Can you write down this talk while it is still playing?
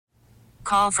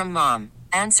Call from mom.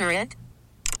 Answer it.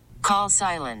 Call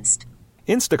silenced.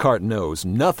 Instacart knows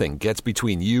nothing gets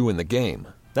between you and the game.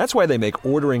 That's why they make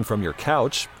ordering from your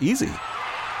couch easy.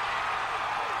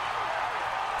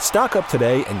 Stock up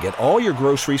today and get all your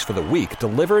groceries for the week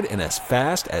delivered in as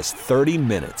fast as 30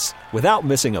 minutes without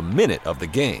missing a minute of the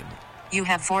game. You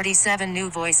have 47 new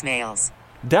voicemails.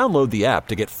 Download the app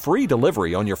to get free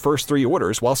delivery on your first 3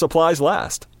 orders while supplies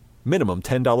last. Minimum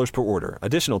 $10 per order.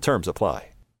 Additional terms apply.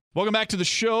 Welcome back to the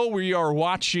show. We are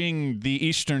watching the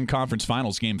Eastern Conference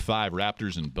Finals, Game 5,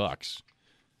 Raptors and Bucks.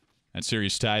 That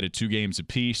series tied at 2 games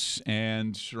apiece,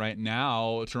 and right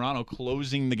now, Toronto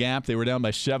closing the gap. They were down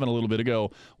by 7 a little bit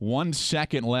ago. 1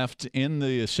 second left in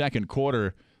the second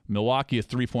quarter. Milwaukee a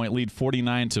 3-point lead,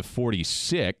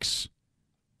 49-46.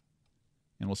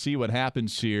 And we'll see what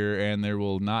happens here, and there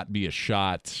will not be a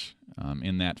shot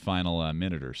in that final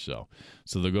minute or so.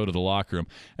 So they'll go to the locker room.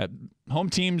 Home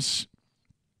teams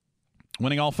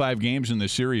winning all 5 games in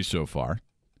this series so far.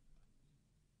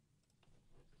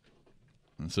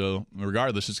 And so,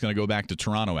 regardless, it's going to go back to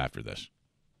Toronto after this.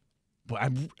 But I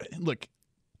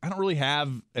don't really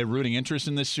have a rooting interest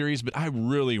in this series, but I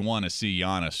really want to see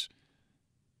Giannis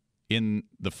in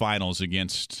the finals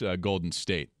against Golden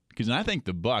State. Because I think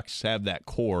the Bucks have that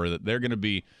core that they're going to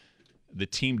be the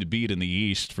team to beat in the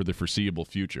East for the foreseeable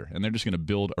future, and they're just going to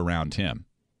build around him.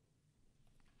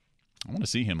 I want to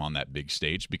see him on that big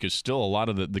stage because still a lot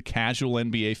of the casual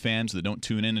NBA fans that don't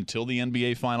tune in until the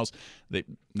NBA Finals, they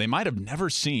might have never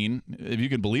seen, if you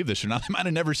can believe this or not, they might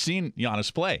have never seen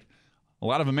Giannis play. A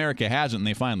lot of America hasn't, and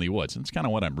they finally would. So that's kind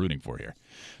of what I'm rooting for here.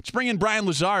 Let's bring in Bryan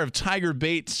Lazare of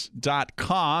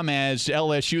TigerBaits.com as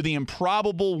LSU, the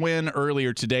improbable win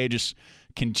earlier today, just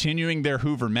continuing their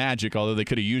Hoover magic, although they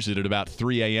could have used it at about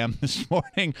 3 a.m. this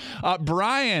morning.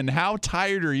 Bryan, how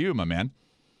tired are you, my man?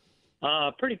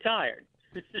 Pretty tired.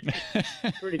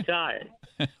 Pretty tired.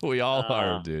 We all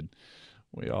are, dude.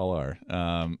 We all are.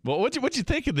 Well, what'd you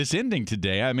think of this ending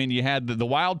today? I mean, you had the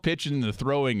wild pitch and the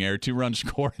throwing error, 2-run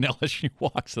score, and LSU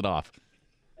walks it off.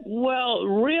 Well,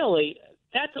 really,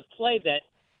 that's a play that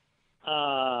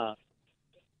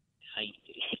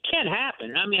it can't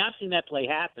happen. I mean, I've seen that play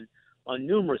happen on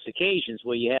numerous occasions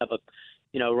where you have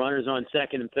runners on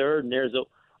second and third, and there's a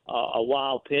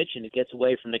wild pitch, and it gets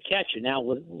away from the catcher. Now,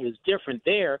 what was different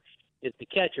there is the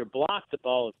catcher blocked the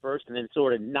ball at first and then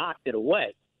sort of knocked it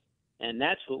away. And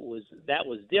that was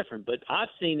different. But I've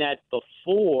seen that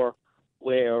before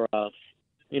where,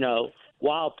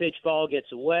 wild pitch ball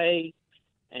gets away,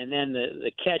 and then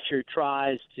the catcher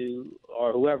tries to,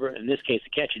 or whoever, in this case,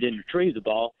 the catcher didn't retrieve the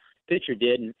ball, pitcher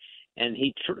did, and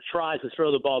he tries to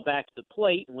throw the ball back to the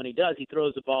plate. And when he does, he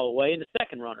throws the ball away, and the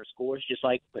second runner scores, just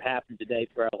like what happened today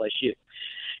for LSU.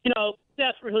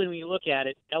 That's really, when you look at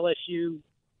it, LSU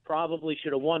probably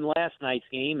should have won last night's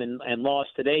game and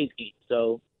lost today's game.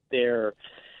 So they're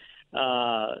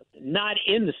not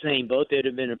in the same boat. They'd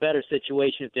have been in a better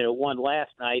situation if they had won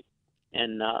last night,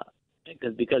 and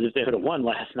because if they would have won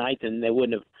last night, then they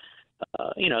wouldn't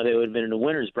have, they would have been in the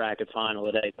winners bracket final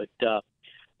today. But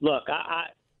look,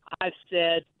 I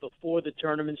said before the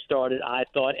tournament started, I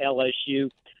thought LSU,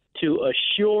 to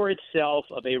assure itself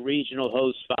of a regional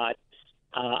host spot,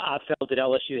 I felt that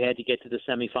LSU had to get to the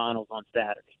semifinals on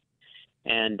Saturday,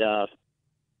 and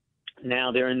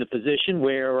now they're in the position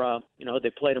where, they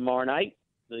play tomorrow night,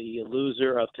 the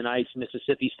loser of tonight's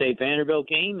Mississippi State-Vanderbilt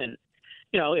game. And,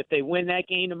 if they win that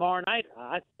game tomorrow night,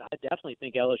 I definitely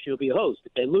think LSU will be a host.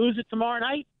 If they lose it tomorrow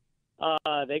night,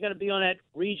 they're going to be on that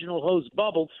regional host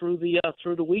bubble through the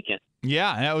weekend.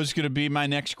 Yeah, that was going to be my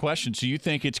next question. So you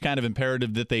think it's kind of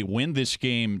imperative that they win this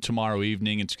game tomorrow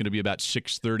evening? It's going to be about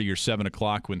 6:30 or 7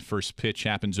 o'clock when first pitch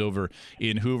happens over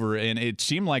in Hoover. And it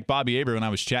seemed like Bobby Aber, when I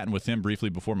was chatting with him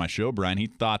briefly before my show, Bryan, he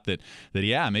thought that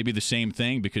maybe the same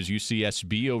thing because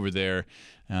UCSB over there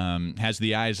has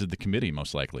the eyes of the committee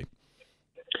most likely.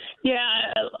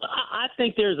 Yeah, I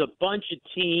think there's a bunch of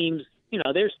teams.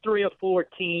 There's 3 or 4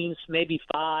 teams, maybe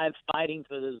 5, fighting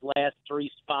for those last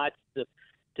 3 spots to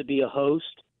be a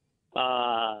host.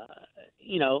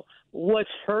 What's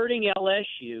hurting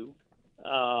LSU,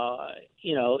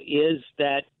 is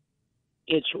that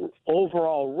its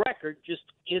overall record just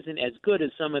isn't as good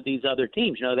as some of these other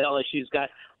teams. The LSU's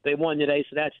they won today,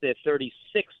 so that's their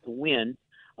 36th win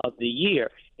of the year.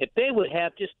 If they would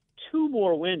have just 2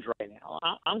 more wins right now,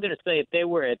 I'm going to say if they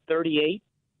were at 38,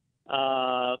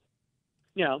 I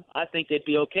think they'd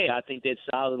be okay. I think they'd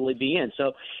solidly be in.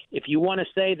 So if you want to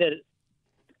say that a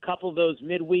couple of those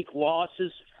midweek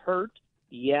losses hurt,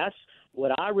 yes.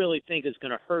 What I really think is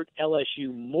going to hurt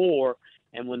LSU more,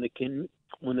 and when the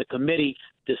committee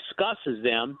discusses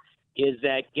them, is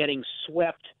that getting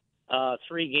swept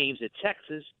 3 games at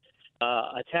Texas,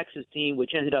 a Texas team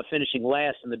which ended up finishing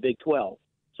last in the Big 12.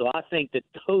 So I think that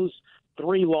those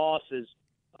 3 losses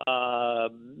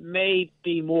may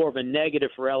be more of a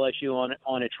negative for LSU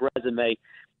on its resume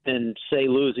than, say,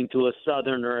 losing to a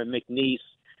Southern or a McNeese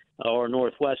or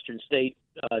Northwestern State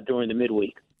during the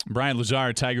midweek. Bryan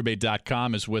Lazare,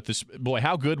 TigerBait.com, is with us. Boy,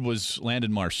 how good was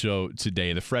Landon Marceau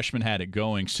today? The freshman had it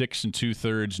going, 6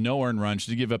 2/3, no earned runs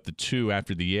to give up the 2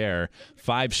 after the air,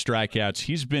 5 strikeouts.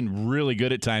 He's been really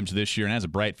good at times this year and has a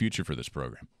bright future for this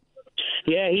program.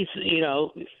 Yeah,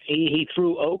 he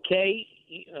threw okay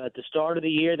at the start of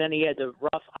the year. Then he had the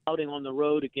rough outing on the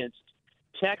road against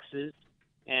Texas,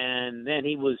 and then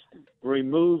he was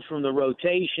removed from the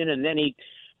rotation, and then he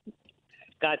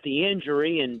got the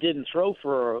injury and didn't throw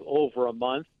for over a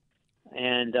month.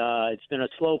 And it's been a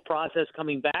slow process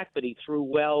coming back, but he threw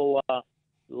well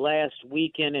last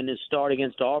weekend in his start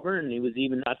against Auburn, and he was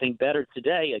even, I think, better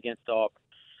today against Auburn.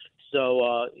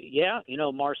 So,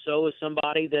 Marceau is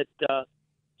somebody that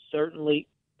certainly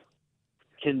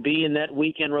can be in that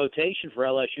weekend rotation for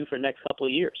LSU for the next couple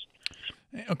of years.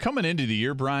 Coming into the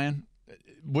year, Brian,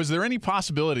 was there any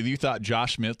possibility that you thought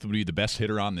Josh Smith would be the best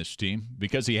hitter on this team?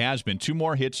 Because he has been. 2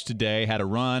 more hits today, had a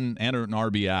run and an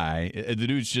RBI. The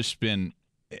dude's just been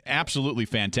absolutely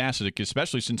fantastic,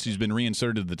 especially since he's been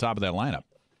reinserted at the top of that lineup.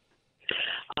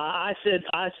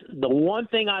 The one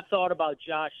thing I thought about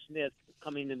Josh Smith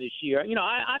coming into this year,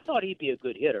 I thought he'd be a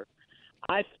good hitter.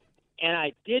 I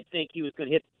did think he was going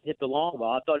to hit the long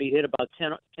ball. I thought he'd hit about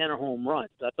 10 home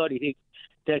runs. I thought he'd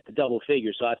hit the double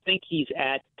figures. So I think he's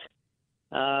at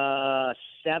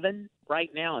 7 right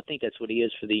now. I think that's what he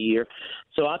is for the year.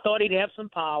 So I thought he'd have some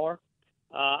power.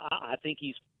 I think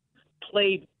he's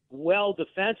played well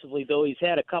defensively, though he's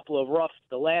had a couple of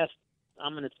the last,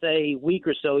 I'm going to say, week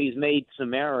or so, he's made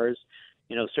some errors.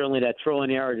 Certainly that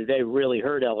throwing error today really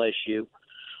hurt LSU.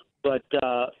 But,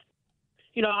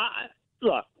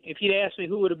 look, if you'd asked me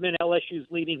who would have been LSU's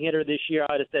leading hitter this year,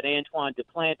 I'd have said Antoine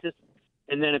Duplantis.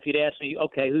 And then if you'd asked me,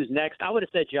 okay, who's next, I would have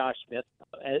said Josh Smith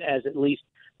as at least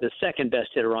the second best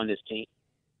hitter on this team.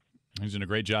 He's doing a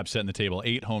great job setting the table.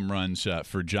 8 home runs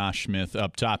for Josh Smith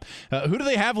up top. Who do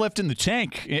they have left in the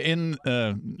tank in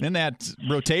that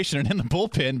rotation and in the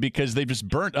bullpen, because they've just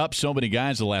burnt up so many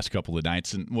guys the last couple of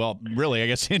nights? And, well, really, I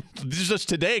guess this is just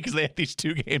today, because they had these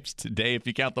 2 games today, if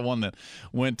you count the one that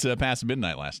went past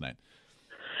midnight last night.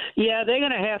 Yeah, they're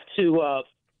going to have to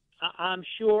I'm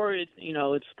sure it's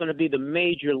going to be the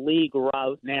major league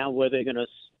route now, where they're going to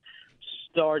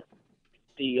start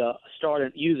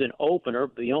and use an opener.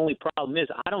 But the only problem is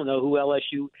I don't know who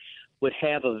LSU would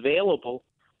have available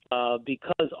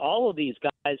because all of these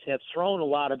guys have thrown a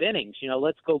lot of innings.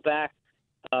 Let's go back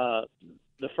the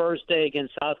first day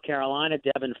against South Carolina.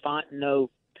 Devin Fontenot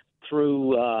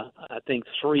threw I think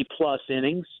 3+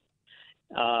 innings,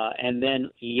 and then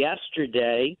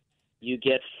yesterday you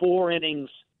get 4 innings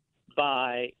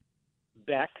by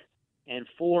Beck and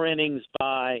 4 innings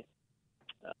by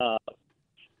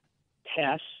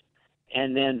Hess,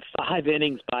 and then 5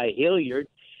 innings by Hilliard.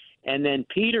 And then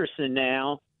Peterson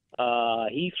now,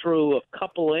 he threw a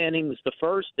couple innings the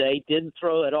first day, didn't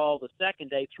throw at all the second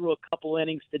day, threw a couple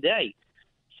innings today.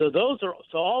 So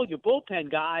all your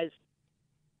bullpen guys,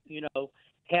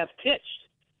 have pitched,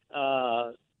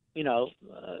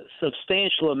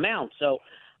 substantial amounts. So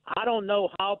I don't know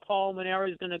how Paul Manera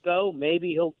is going to go.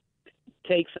 Maybe he'll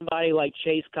take somebody like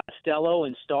Chase Costello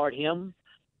and start him.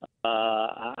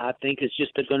 I think it's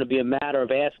just going to be a matter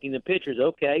of asking the pitchers,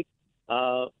 okay,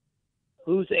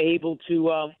 who's able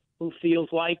to, who feels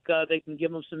like they can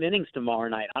give them some innings tomorrow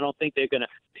night. I don't think they're going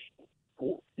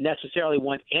to necessarily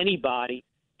want anybody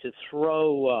to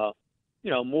throw,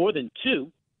 more than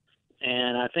 2.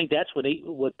 And I think that's what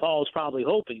Paul's probably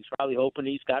hoping. He's probably hoping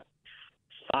he's got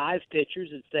 5 pitchers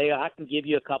that say, I can give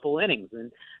you a couple innings.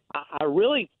 And I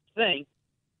really think,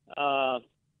 I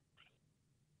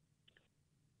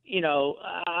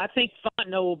think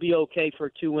Fontenot will be okay for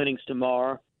 2 innings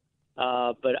tomorrow.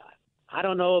 But I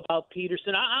don't know about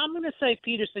Peterson. I'm going to say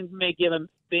Peterson may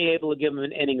be able to give him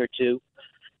an inning or 2.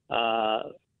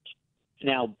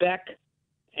 Now, Beck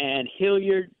and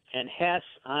Hilliard and Hess,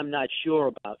 I'm not sure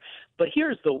about. But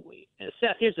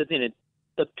Seth, here's the thing.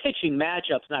 The pitching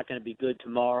matchup's not going to be good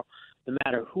tomorrow, no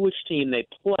matter which team they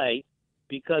play,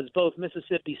 because both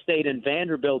Mississippi State and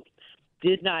Vanderbilt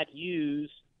did not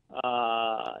use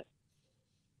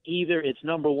either its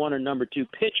number 1 or number 2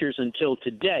 pitchers until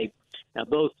today. Now,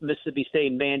 both Mississippi State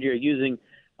and Vandy are using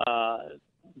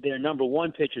their number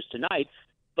 1 pitchers tonight,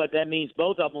 but that means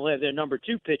both of them will have their number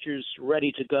 2 pitchers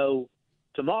ready to go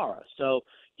tomorrow. So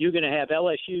you're going to have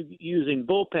LSU using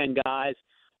bullpen guys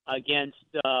against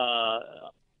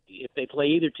if they play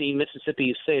either team,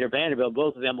 Mississippi State or Vanderbilt,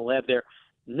 both of them will have their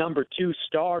number 2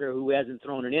 starter who hasn't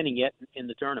thrown an inning yet in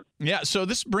the tournament. Yeah, so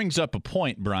this brings up a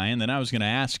point, Brian, that I was going to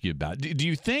ask you about. Do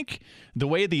you think the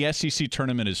way the SEC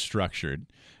tournament is structured,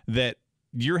 that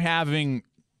you're having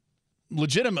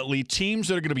legitimately teams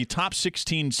that are going to be top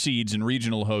 16 seeds and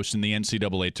regional hosts in the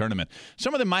NCAA tournament,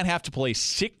 some of them might have to play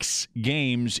 6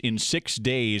 games in 6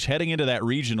 days heading into that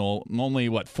regional only,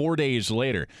 4 days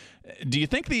later? Do you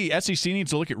think the SEC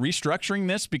needs to look at restructuring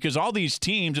this? Because all these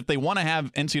teams, if they want to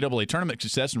have NCAA tournament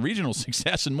success and regional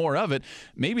success and more of it,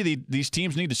 maybe these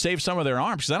teams need to save some of their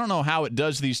arms, because I don't know how it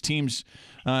does these teams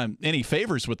any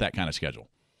favors with that kind of schedule.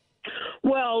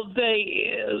 Well,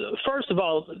 first of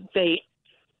all, they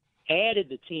added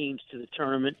the teams to the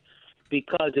tournament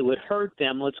because it would hurt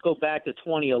them. Let's go back to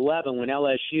 2011 when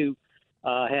LSU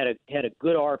had a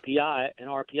good RPI, an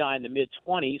RPI in the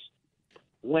mid-20s,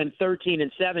 went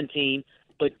 13-17,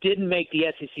 but didn't make the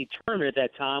SEC tournament at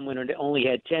that time when it only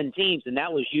had 10 teams, and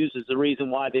that was used as the reason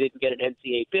why they didn't get an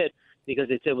NCAA bid, because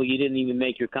they said, well, you didn't even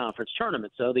make your conference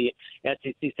tournament. So the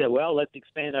SEC said, well, let's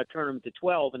expand our tournament to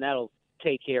 12, and that'll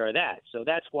take care of that. So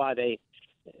that's why they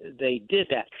did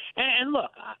that. And look,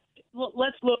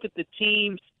 let's look at the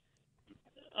teams,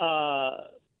 the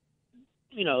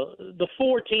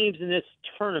 4 teams in this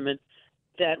tournament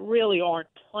that really aren't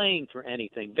playing for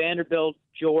anything. Vanderbilt,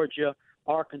 Georgia,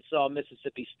 Arkansas,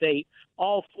 Mississippi State,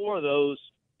 all 4 of those,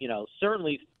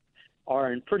 certainly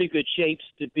are in pretty good shape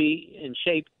to be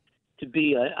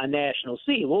a national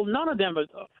seed. Well, none of them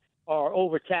are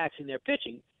overtaxing their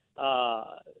pitching.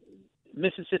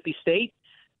 Mississippi State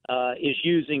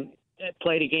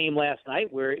played a game last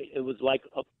night where it was like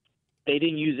they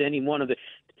didn't use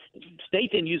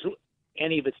State didn't use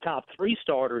any of its top 3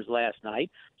 starters last night.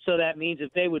 So that means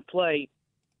if they would play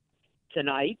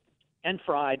tonight and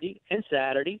Friday and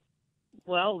Saturday,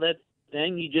 well,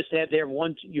 then you just have your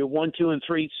 1, 2, and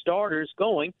 3 starters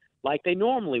going like they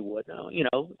normally would,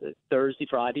 Thursday,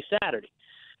 Friday, Saturday.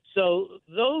 So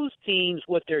those teams,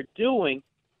 what they're doing,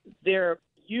 they're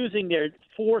using their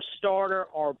 4 starter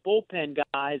or bullpen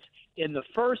guys in the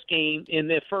first game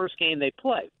they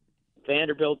play.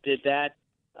 Vanderbilt did that.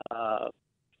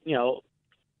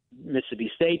 Mississippi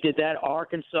State did that.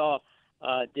 Arkansas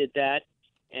did that,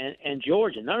 and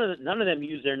Georgia. None of them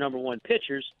used their number 1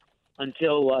 pitchers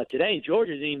until today.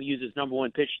 Georgia didn't even use his number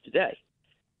 1 pitcher today.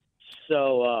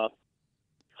 So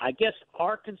I guess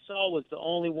Arkansas was the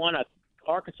only one.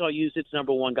 Arkansas used its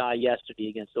number 1 guy yesterday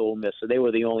against Ole Miss, so they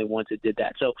were the only ones that did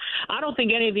that. So I don't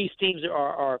think any of these teams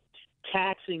are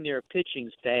taxing their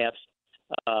pitching staffs,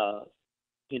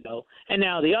 And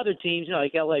now the other teams,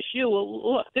 like LSU,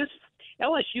 well, look,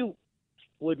 LSU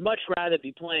would much rather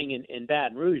be playing in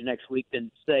Baton Rouge next week than,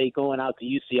 say, going out to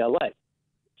UCLA.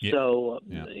 Yeah. So,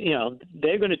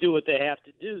 they're going to do what they have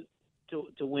to do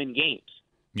to win games.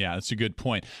 Yeah, that's a good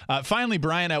point. Finally,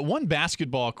 Brian, one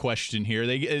basketball question here.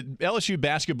 LSU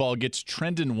basketball gets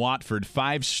Trendon Watford,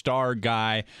 5-star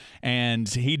guy, and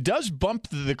he does bump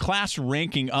the class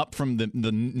ranking up from the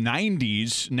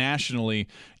 90s nationally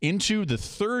into the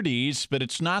 30s, but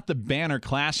it's not the banner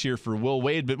class here for Will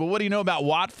Wade. But what do you know about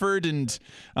Watford, and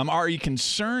are you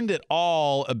concerned at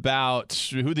all about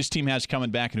who this team has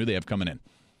coming back and who they have coming in?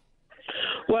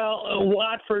 Well,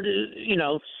 Watford is,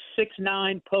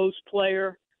 6'9" post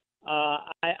player.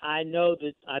 I know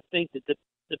that I think that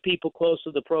the people close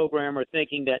to the program are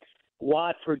thinking that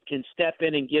Watford can step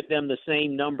in and give them the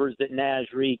same numbers that Naz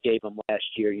Reid gave them last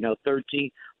year, 13,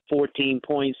 14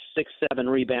 points, 6, 7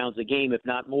 rebounds a game, if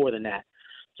not more than that.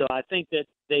 So I think that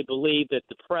they believe that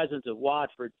the presence of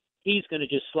Watford, he's going to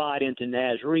just slide into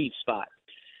Naz Reid's spot.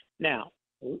 Now,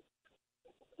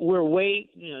 we're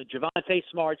Javonte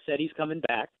Smart said he's coming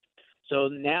back. So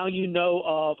now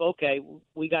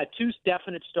we got 2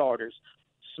 definite starters.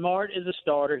 Smart is a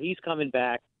starter. He's coming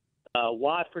back.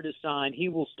 Watford is signed. He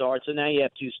will start. So now you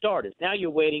have 2 starters. Now you're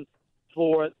waiting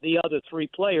for the other 3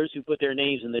 players who put their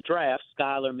names in the draft,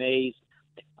 Skylar Mays,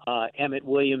 Emmett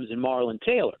Williams, and Marlon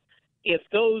Taylor. If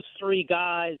those 3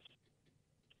 guys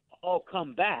all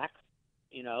come back,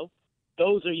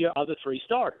 those are your other 3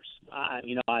 starters. I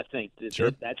think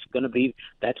that's going to be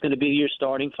your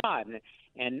starting 5.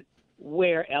 And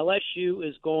where LSU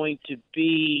is going to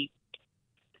be,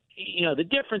 the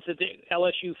difference that the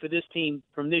LSU for this team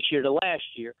from this year to last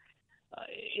year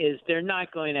is they're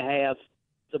not going to have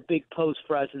the big post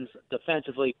presence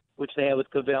defensively, which they have with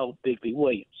Cavell Bigby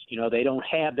Williams. They don't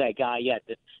have that guy yet.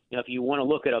 That, if you want to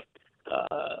look at a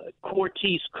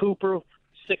Cortez Cooper,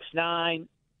 6'9",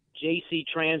 JC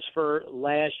transfer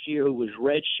last year who was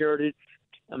redshirted.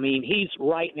 I mean, he's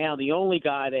right now the only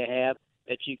guy they have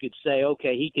that you could say,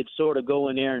 okay, he could sort of go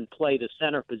in there and play the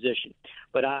center position.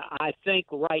 But I think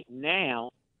right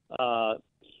now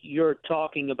you're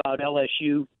talking about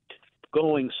LSU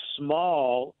going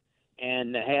small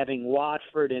and having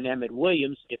Watford and Emmett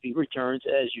Williams, if he returns,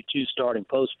 as your two starting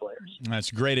post players. That's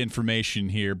great information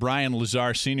here. Bryan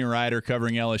Lazare, senior writer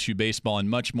covering LSU baseball and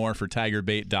much more for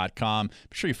TigerBait.com. Be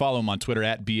sure you follow him on Twitter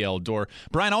at BLDor.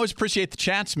 Bryan, always appreciate the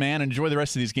chats, man, and enjoy the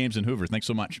rest of these games in Hoover. Thanks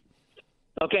so much.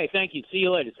 Okay, thank you. See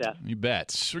you later, Seth. You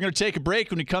bet. We're going to take a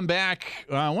break. When we come back,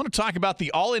 I want to talk about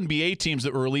the All-NBA teams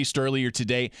that were released earlier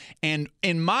today. And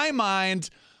in my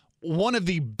mind, one of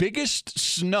the biggest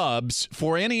snubs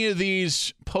for any of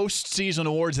these postseason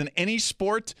awards in any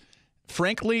sport,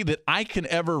 frankly, that I can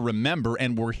ever remember.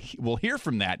 And we'll hear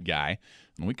from that guy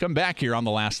when we come back here on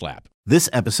The Last Lap. This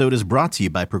episode is brought to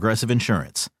you by Progressive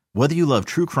Insurance. Whether you love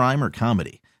true crime or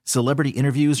comedy, celebrity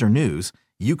interviews or news,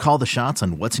 you call the shots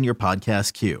on what's in your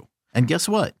podcast queue. And guess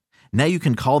what? Now you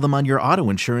can call them on your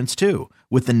auto insurance too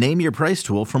with the Name Your Price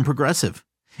tool from Progressive.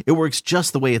 It works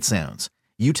just the way it sounds.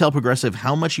 You tell Progressive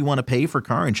how much you want to pay for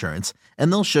car insurance,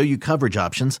 and they'll show you coverage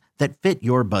options that fit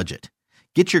your budget.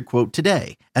 Get your quote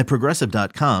today at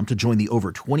Progressive.com to join the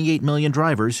over 28 million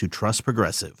drivers who trust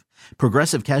Progressive.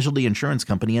 Progressive Casualty Insurance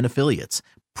Company and Affiliates.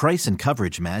 Price and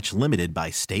coverage match limited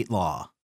by state law.